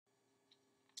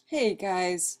Hey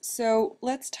guys, so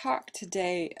let's talk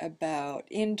today about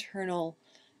internal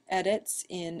edits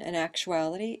in an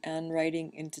actuality and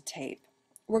writing into tape.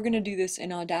 We're going to do this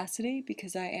in Audacity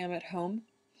because I am at home.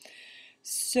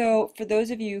 So for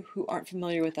those of you who aren't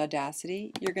familiar with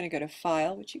Audacity, you're going to go to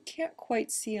File, which you can't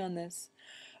quite see on this,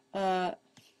 and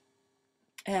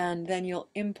then you'll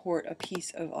import a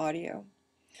piece of audio.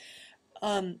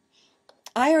 I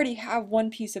already have one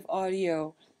piece of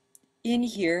audio in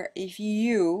here. If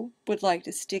you would like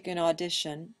to stick an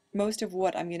Audition, most of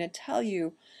what I'm going to tell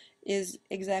you is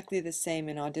exactly the same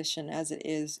in Audition as it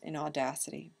is in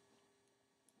Audacity.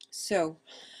 So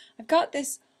I've got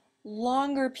this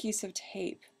longer piece of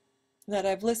tape that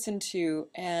I've listened to,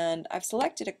 and I've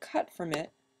selected a cut from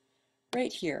it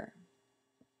right here.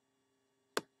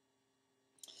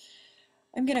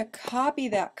 I'm going to copy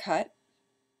that cut,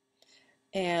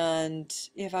 and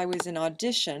if I was in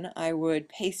Audition, I would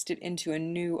paste it into a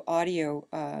new audio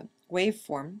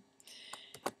waveform.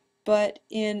 But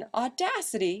in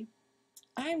Audacity,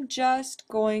 I'm just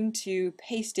going to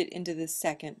paste it into the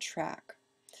second track.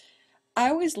 I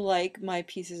always like my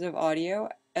pieces of audio,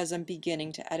 as I'm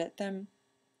beginning to edit them,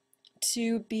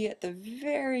 to be at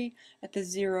the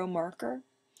zero marker.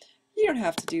 You don't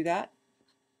have to do that,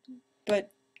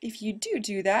 but if you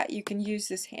do that, you can use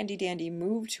this handy dandy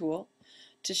move tool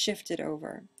to shift it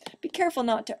over. Be careful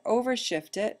not to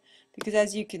overshift it, because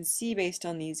as you can see based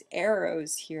on these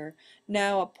arrows here,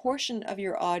 now a portion of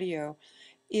your audio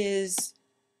is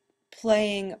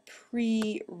playing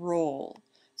pre-roll,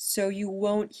 so you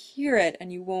won't hear it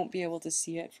and you won't be able to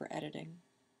see it for editing.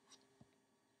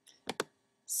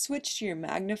 Switch to your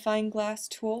magnifying glass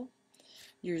tool,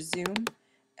 your zoom,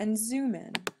 and zoom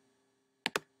in.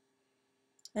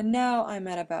 And now I'm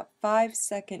at about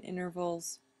 5-second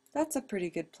intervals. That's a pretty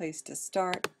good place to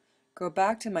start. Go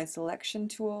back to my selection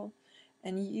tool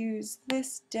and use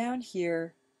this down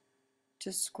here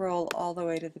to scroll all the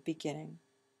way to the beginning.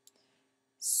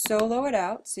 Solo it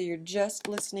out so you're just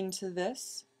listening to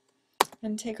this,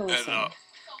 and take a listen. And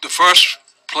the first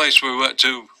place we went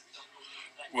to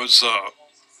was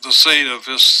the scene of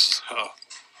this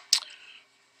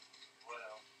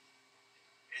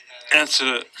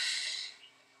incident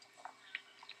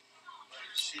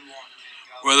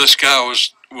where this guy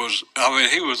was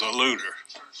he was a looter.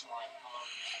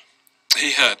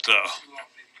 He had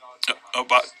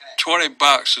about 20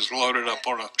 boxes loaded up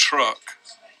on a truck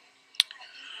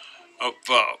of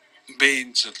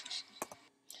beans.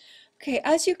 Okay,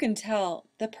 as you can tell,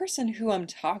 the person who I'm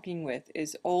talking with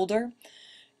is older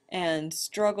and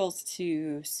struggles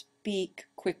to speak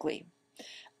quickly.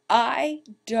 I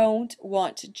don't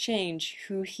want to change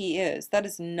who he is. That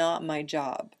is not my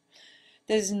job.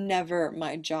 That is never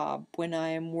my job when I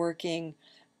am working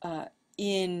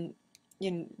in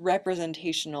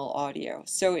representational audio.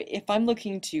 So if I'm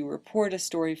looking to report a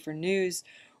story for news,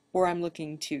 or I'm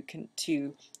looking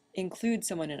to include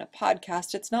someone in a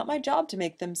podcast, it's not my job to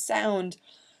make them sound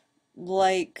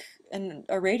like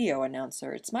a radio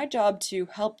announcer. It's my job to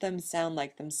help them sound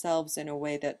like themselves in a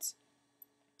way that's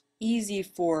easy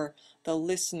for the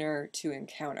listener to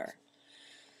encounter.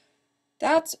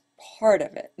 That's part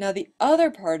of it. Now the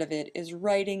other part of it is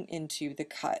writing into the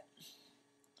cut.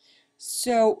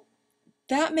 So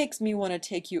that makes me want to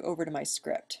take you over to my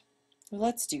script.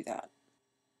 Let's do that.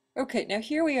 Okay, now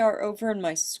here we are over in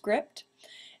my script,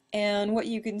 and what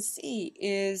you can see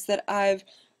is that I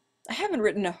haven't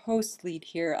written a host lead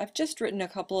here. I've just written a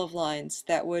couple of lines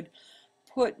that would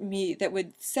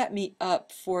set me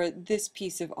up for this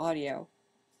piece of audio.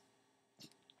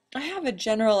 I have a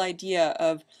general idea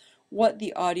of what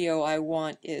the audio I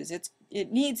want is.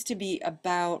 It needs to be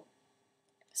about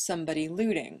somebody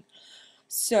looting.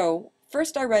 So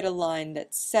first I write a line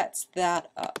that sets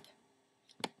that up.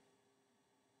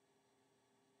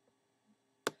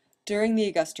 During the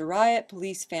Augusta riot,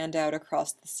 police fanned out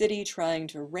across the city trying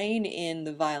to rein in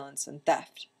the violence and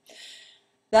theft.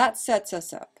 That sets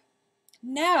us up.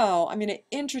 Now I'm going to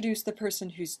introduce the person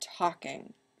who's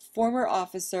talking. Former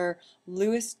officer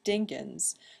Louis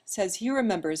Dinkins says he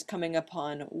remembers coming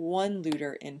upon one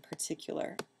looter in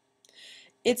particular.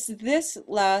 It's this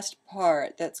last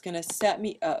part that's going to set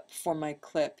me up for my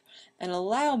clip and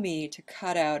allow me to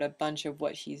cut out a bunch of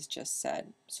what he's just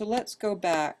said. So let's go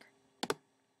back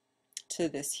to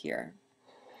this here.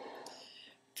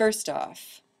 First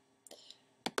off,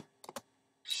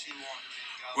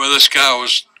 Where this guy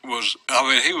was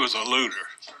he was a looter.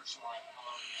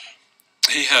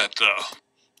 He had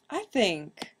I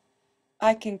think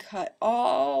I can cut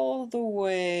all the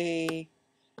way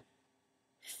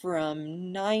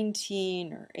from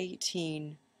 19 or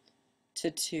 18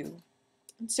 to 2.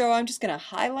 So I'm just going to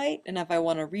highlight, and if I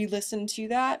want to re-listen to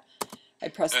that, I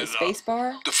press the space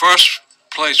bar. The first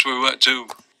place we went to,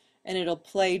 and it'll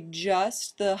play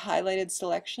just the highlighted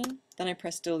selection. Then I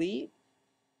press delete,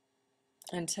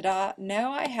 and ta-da!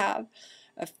 Now I have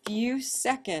a few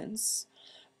seconds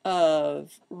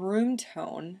of room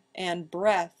tone and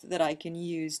breath that I can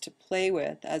use to play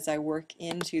with as I work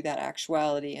into that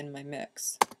actuality in my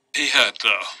mix. he had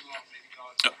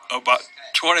about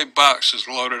 20 boxes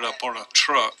loaded up on a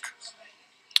truck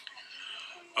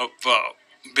of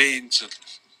beans and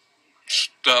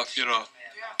stuff,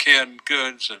 canned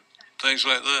goods and things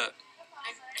like that.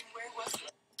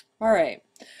 Alright,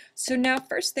 so now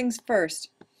first things first,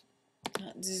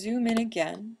 zoom in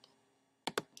again.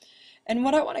 And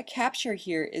what I want to capture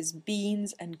here is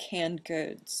beans and canned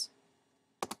goods.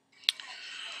 I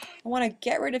want to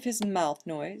get rid of his mouth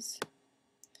noise.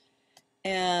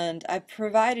 And I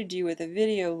provided you with a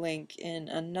video link in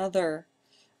another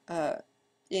on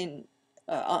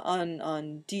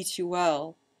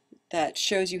D2L that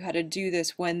shows you how to do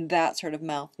this when that sort of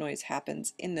mouth noise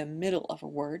happens in the middle of a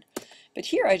word. But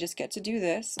here I just get to do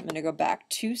this. I'm going to go back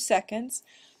 2 seconds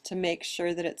to make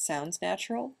sure that it sounds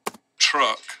natural.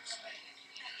 Truck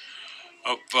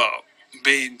of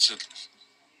beans and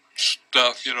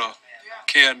stuff,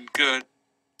 canned goods.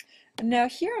 And now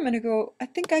here I'm going to go, I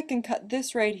think I can cut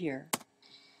this right here.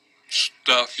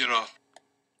 Stuff,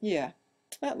 Yeah,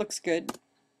 that looks good.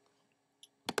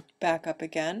 Back up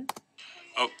again.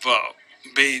 Of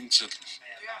beans and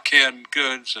canned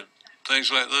goods and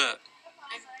things like that.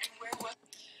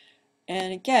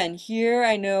 And again, here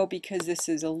I know because this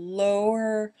is a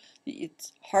lower,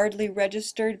 it's hardly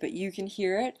registered, but you can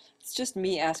hear it. It's just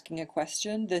me asking a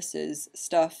question. This is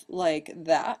stuff like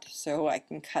that, so I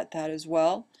can cut that as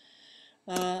well.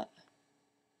 It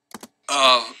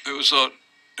was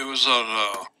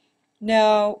on.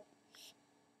 Now,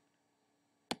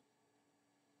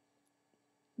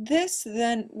 this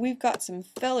then, we've got some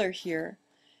filler here.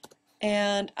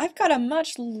 And I've got a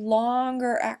much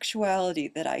longer actuality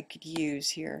that I could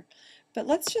use here. But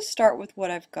let's just start with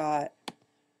what I've got.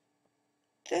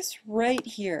 This right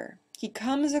here. He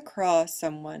comes across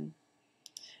someone.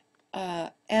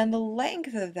 And the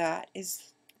length of that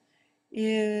is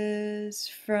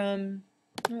from,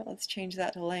 well, let's change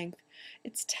that to length.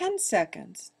 It's 10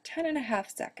 seconds,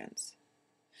 10.5 seconds.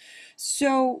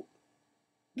 So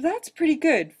that's pretty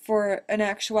good for an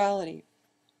actuality.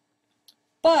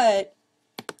 But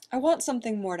I want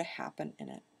something more to happen in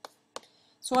it.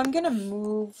 So I'm going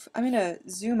to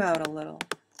zoom out a little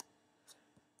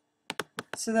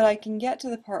so that I can get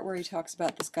to the part where he talks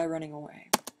about this guy running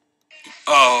away.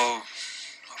 Oh,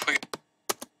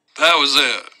 that was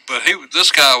it. But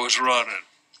this guy was running.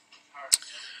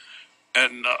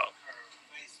 And,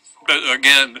 but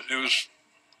again, it was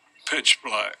pitch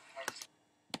black.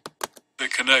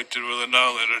 It connected with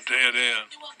another at a dead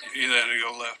end. You either had to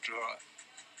go left or right.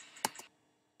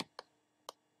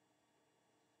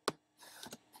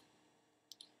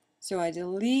 So I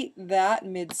delete that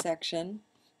midsection,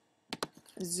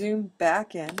 zoom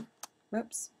back in,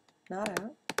 whoops, not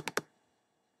out.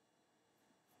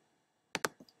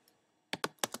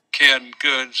 Canned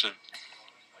goods and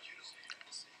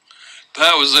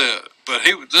that was it. But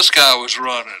this guy was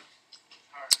running.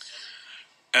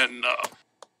 And,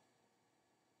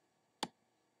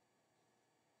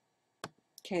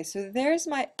 okay, so there's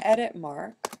my edit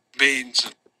mark.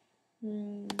 beans.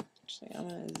 Actually, I'm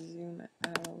going to zoom it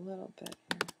out a little bit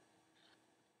here.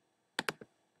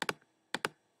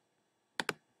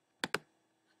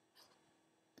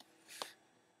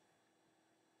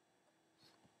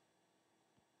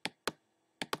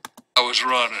 I was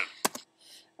running.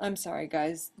 I'm sorry,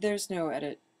 guys. There's no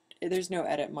edit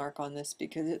mark on this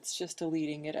because it's just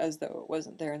deleting it as though it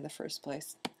wasn't there in the first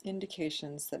place.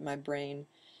 Indications that my brain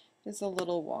is a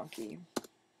little wonky.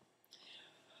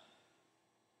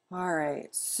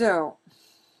 Alright, so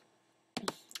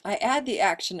I add the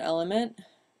action element.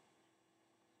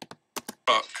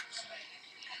 Truck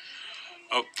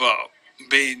of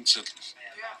beans and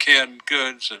canned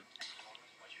goods and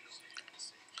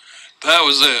that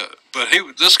was it. But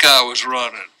this guy was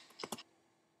running.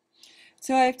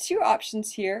 So I have two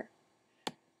options here.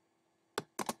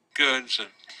 Goods and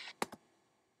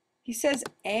He says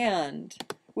and,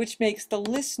 which makes the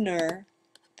listener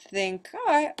think,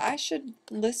 oh, I should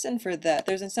listen for that.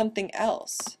 There's something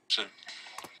else.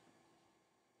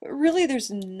 But really there's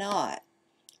not.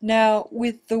 Now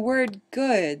with the word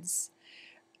goods,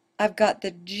 I've got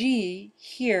the G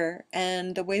here,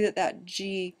 and the way that that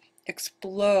G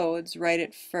explodes right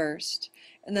at first,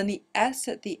 and then the S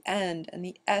at the end, and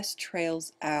the S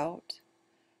trails out.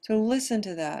 So listen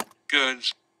to that.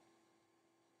 goods.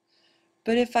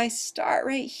 But if I start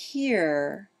right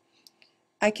here,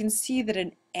 I can see that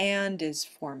an and is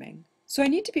forming. So I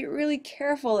need to be really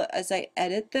careful as I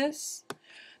edit this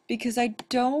because I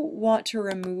don't want to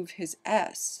remove his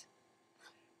S.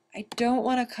 I don't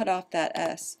want to cut off that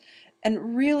S.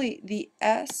 And really, the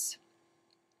S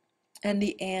and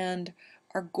the and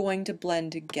are going to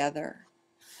blend together.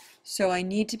 So I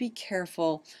need to be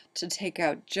careful to take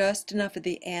out just enough of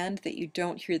the and that you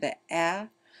don't hear the ah,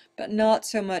 but not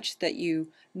so much that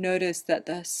you notice that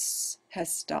the s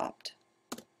has stopped.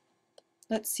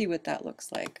 Let's see what that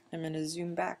looks like. I'm going to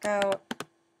zoom back out.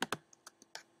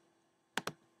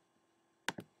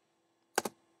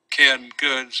 Canned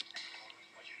goods.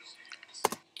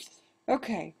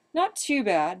 Okay, not too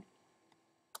bad.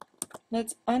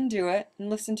 Let's undo it and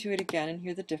listen to it again and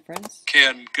hear the difference.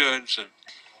 Canned goods.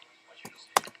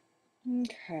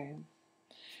 Okay.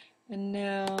 And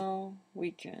now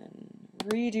we can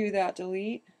redo that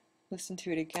delete. Listen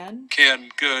to it again.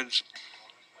 Canned goods.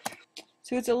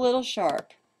 So it's a little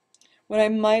sharp. What I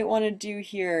might want to do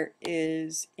here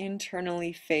is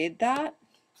internally fade that.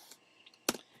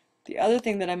 The other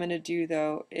thing that I'm going to do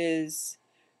though is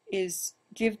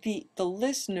give the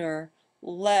listener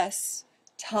less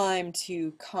time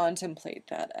to contemplate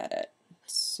that edit.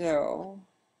 So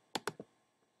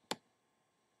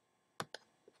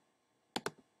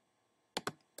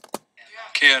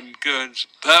Canned goods.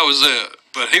 That was it.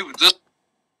 But this.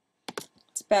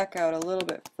 let's back out a little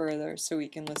bit further so we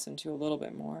can listen to a little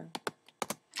bit more.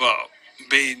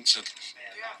 Beans and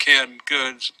canned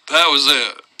goods. That was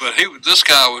it. But this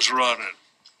guy was running.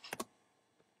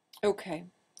 Okay,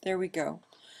 there we go.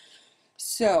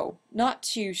 So, not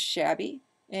too shabby,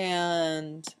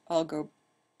 and I'll go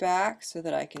back so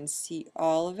that I can see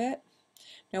all of it.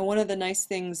 Now, one of the nice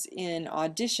things in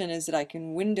Audition is that I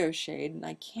can window shade, and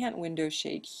I can't window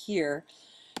shade here,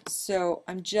 so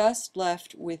I'm just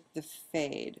left with the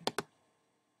fade.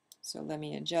 So let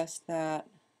me adjust that.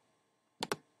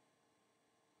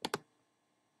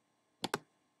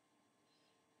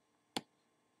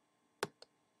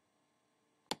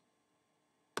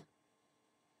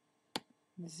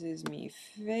 This is me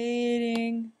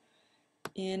fading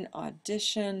in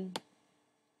Audition,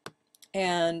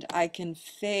 and I can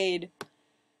fade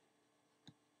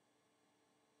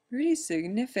pretty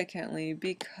significantly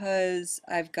because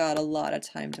I've got a lot of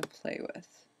time to play with.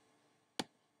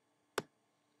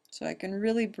 So I can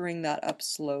really bring that up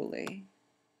slowly.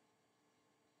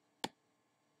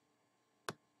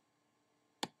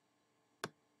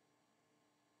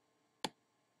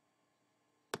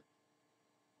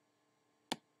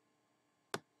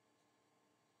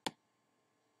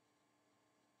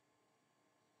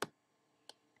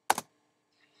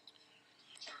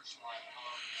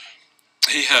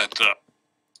 He had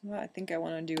Well, I think I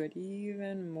want to do it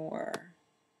even more.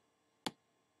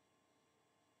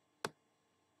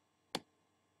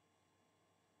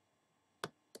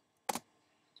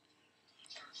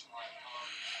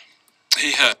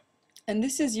 he had. And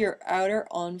this is your outer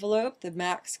envelope, the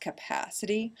max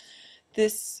capacity.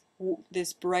 This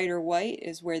brighter white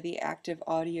is where the active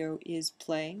audio is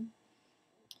playing.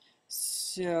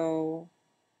 So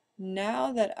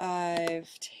now that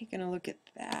I've taken a look at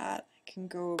that, I can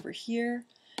go over here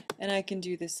and I can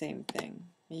do the same thing.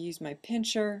 I use my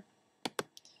pincher,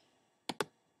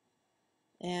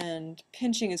 and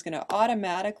pinching is going to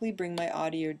automatically bring my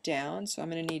audio down, so I'm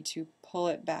going to need to pull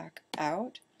it back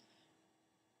out.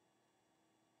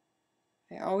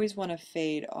 I always want to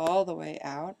fade all the way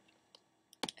out,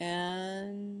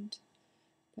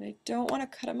 but I don't want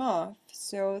to cut them off,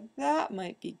 so that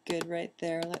might be good right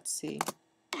there. Let's see.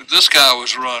 This guy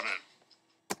was running.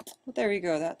 Well, there we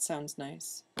go. That sounds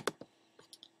nice.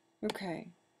 Okay,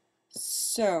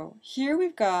 so here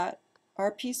we've got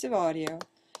our piece of audio.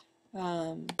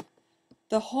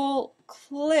 The whole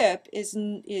clip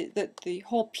the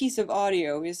whole piece of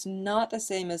audio is not the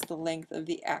same as the length of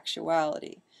the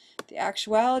actuality. The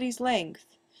actuality's length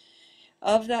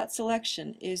of that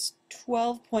selection is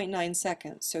 12.9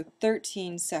 seconds, so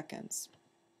 13 seconds.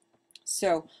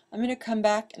 So I'm going to come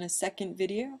back in a second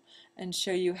video and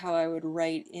show you how I would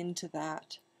write into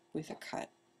that with a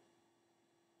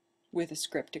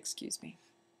script, excuse me.